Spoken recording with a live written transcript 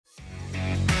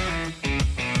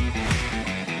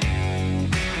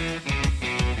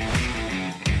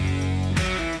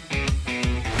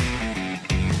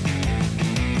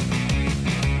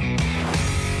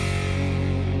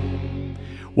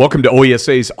Welcome to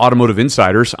OESA's Automotive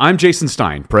Insiders. I'm Jason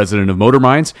Stein, president of Motor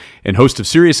Minds and host of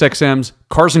SiriusXM's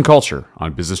Cars and Culture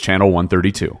on Business Channel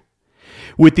 132.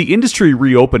 With the industry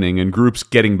reopening and groups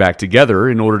getting back together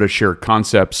in order to share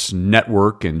concepts,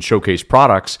 network, and showcase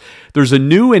products, there's a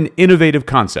new and innovative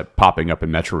concept popping up in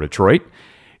Metro Detroit.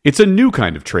 It's a new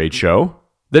kind of trade show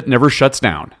that never shuts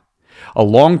down. A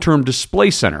long-term display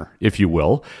center, if you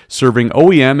will, serving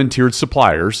OEM and tiered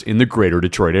suppliers in the greater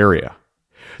Detroit area.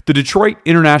 The Detroit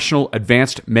International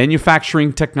Advanced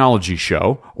Manufacturing Technology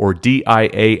Show, or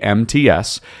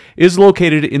DIAMTS, is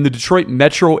located in the Detroit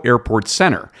Metro Airport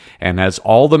Center and has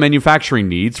all the manufacturing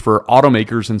needs for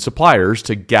automakers and suppliers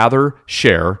to gather,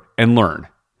 share, and learn.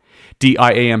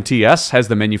 DIAMTS has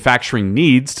the manufacturing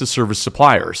needs to service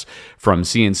suppliers, from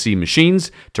CNC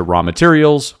machines to raw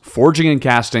materials, forging and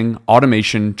casting,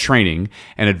 automation, training,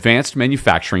 and advanced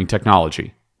manufacturing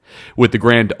technology. With the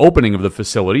grand opening of the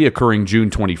facility occurring June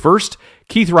 21st,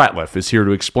 Keith Ratliff is here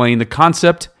to explain the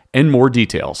concept and more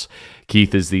details.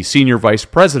 Keith is the Senior Vice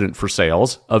President for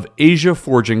Sales of Asia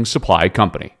Forging Supply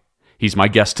Company. He's my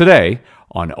guest today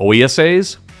on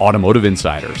OESA's Automotive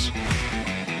Insiders.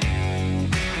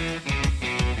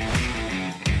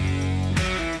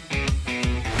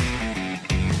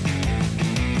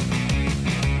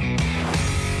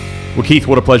 Well, Keith,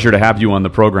 what a pleasure to have you on the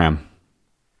program.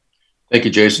 Thank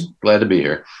you, Jason. Glad to be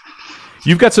here.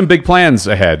 You've got some big plans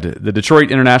ahead. The Detroit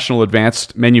International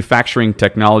Advanced Manufacturing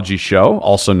Technology Show,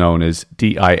 also known as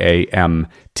DIAMTS,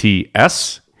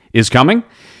 is coming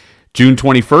June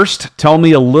 21st. Tell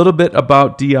me a little bit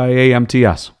about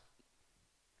DIAMTS.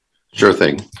 Sure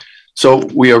thing. So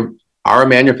we are a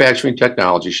manufacturing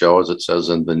technology show, as it says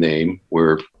in the name.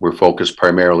 We're focused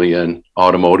primarily in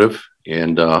automotive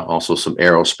and also some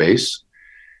aerospace.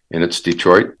 And it's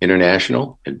Detroit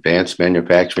International Advanced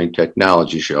Manufacturing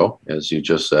Technology Show. As you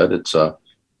just said, it's a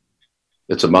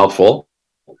mouthful,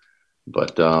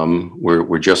 but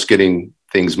we're just getting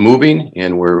things moving,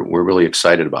 and we're really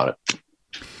excited about it.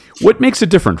 What makes it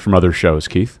different from other shows,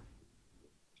 Keith?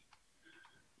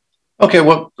 Okay,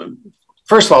 well,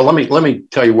 first of all, let me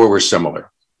tell you where we're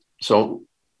similar. So,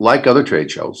 like other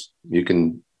trade shows, you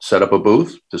can set up a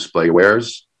booth, display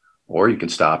wares, or you can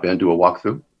stop in, do a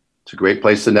walkthrough. It's a great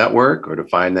place to network or to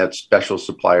find that special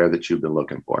supplier that you've been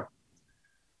looking for.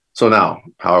 So now,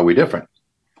 how are we different?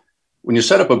 When you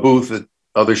set up a booth at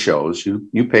other shows, you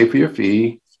pay for your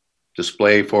fee,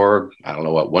 display for,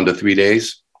 1 to 3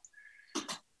 days.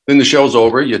 Then the show's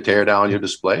over, you tear down your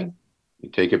display, you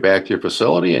take it back to your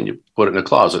facility, and you put it in a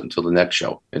closet until the next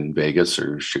show in Vegas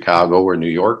or Chicago or New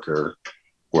York or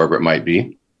wherever it might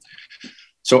be.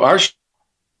 So our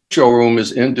showroom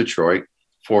is in Detroit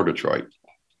for Detroit.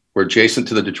 We're adjacent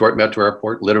to the Detroit Metro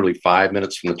Airport, literally 5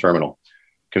 minutes from the terminal.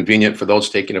 Convenient for those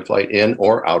taking a flight in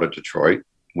or out of Detroit.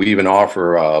 We even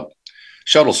offer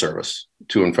shuttle service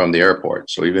to and from the airport.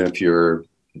 So even if you're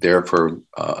there for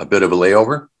a bit of a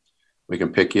layover, we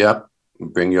can pick you up,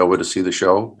 bring you over to see the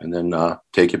show, and then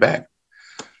take you back.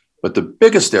 But the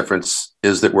biggest difference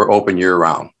is that we're open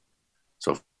year-round.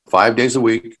 So 5 days a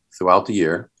week throughout the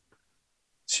year.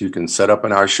 So you can set up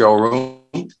in our showroom.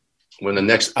 When the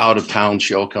next out-of-town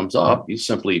show comes up, you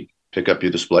simply pick up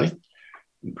your display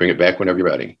and bring it back whenever you're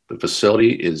ready. The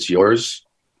facility is yours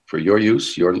for your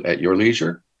use, at your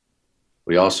leisure.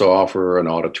 We also offer an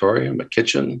auditorium, a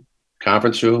kitchen,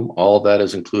 conference room. All of that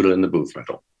is included in the booth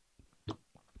rental.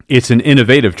 It's an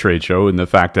innovative trade show in the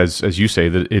fact, as you say,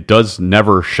 that it does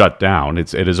never shut down.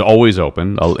 It is always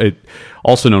open. It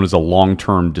also known as a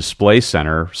long-term display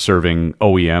center serving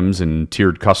OEMs and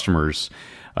tiered customers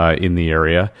in the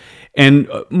area. And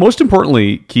most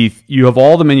importantly, Keith, you have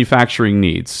all the manufacturing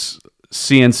needs: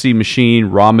 CNC machine,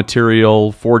 raw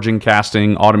material, forging,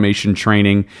 casting, automation,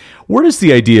 training. Where does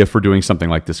the idea for doing something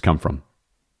like this come from?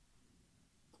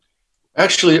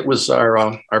 Actually, it was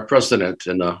our president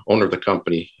and owner of the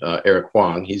company, Eric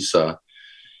Huang. He's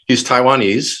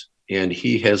Taiwanese, and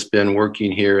he has been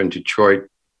working here in Detroit,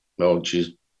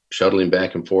 shuttling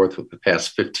back and forth for the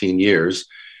past 15 years.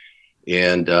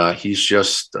 And he's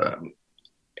just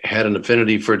had an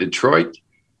affinity for Detroit,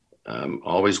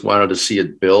 always wanted to see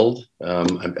it build.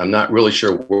 I'm not really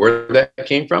sure where that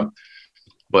came from,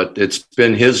 but it's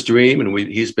been his dream, and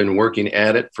he's been working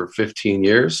at it for 15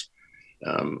 years.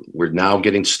 We're now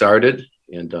getting started,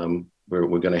 and we're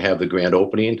going to have the grand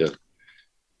opening to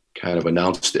kind of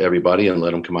announce to everybody and let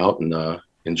them come out and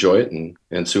enjoy it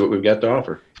and see what we've got to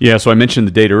offer. Yeah, so I mentioned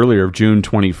the date earlier of June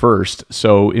 21st.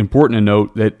 So important to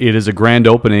note that it is a grand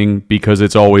opening because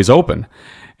it's always open.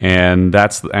 And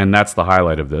that's the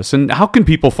highlight of this. And how can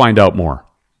people find out more?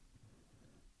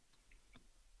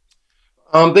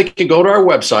 They can go to our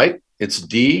website. It's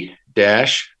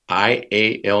d-iamts,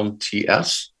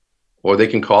 IAMTS, or they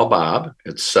can call Bob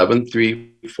at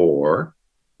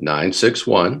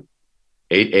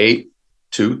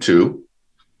 734-961-8822.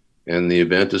 And the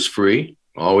event is free.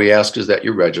 All we ask is that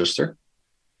you register.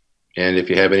 And if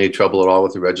you have any trouble at all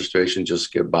with the registration,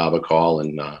 just give Bob a call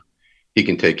and he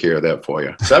can take care of that for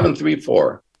you.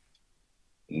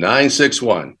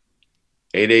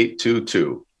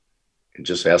 734-961-8822. And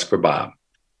just ask for Bob.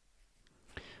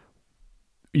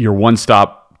 Your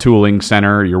one-stop tooling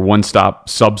center, your one-stop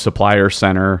sub-supplier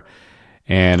center,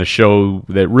 and a show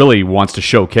that really wants to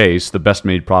showcase the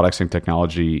best-made products and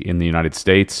technology in the United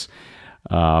States.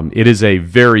 It is a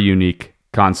very unique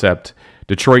concept.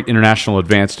 Detroit International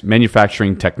Advanced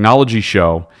Manufacturing Technology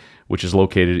Show, which is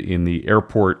located in the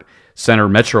Airport Center,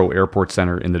 Metro Airport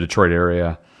Center in the Detroit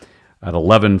area at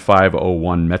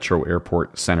 11501 Metro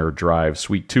Airport Center Drive,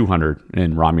 Suite 200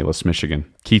 in Romulus,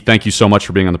 Michigan. Keith, thank you so much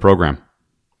for being on the program.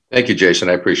 Thank you, Jason.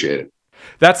 I appreciate it.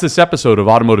 That's this episode of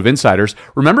Automotive Insiders.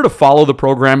 Remember to follow the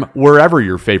program wherever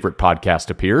your favorite podcast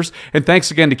appears. And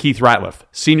thanks again to Keith Ratliff,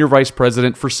 Senior Vice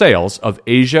President for Sales of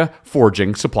Asia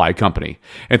Forging Supply Company.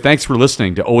 And thanks for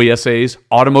listening to OESA's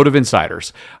Automotive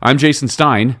Insiders. I'm Jason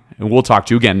Stein, and we'll talk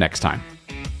to you again next time.